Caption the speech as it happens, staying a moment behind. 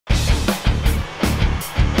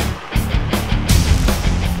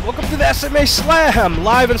SMA Slam,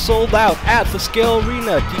 live and sold out at the Scale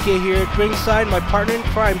Arena. DK here at ringside. My partner in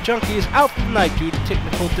crime, Junkie, is out tonight due to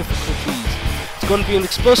technical difficulties. It's going to be an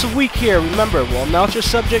explosive week here. Remember, we'll announce your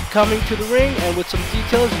subject coming to the ring, and with some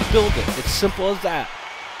details, you build it. It's simple as that.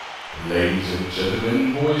 Ladies and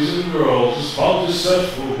gentlemen, boys and girls, this bout is set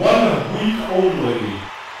for 1 week only.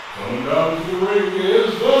 Coming down to the ring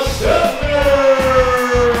is the Stepper!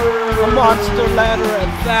 A monster ladder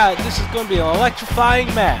at that. This is going to be an electrifying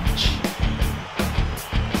match.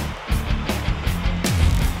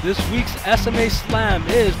 This week's SMA Slam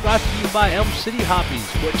is brought to you by Elm City Hobbies.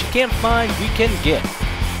 What you can't find, we can get.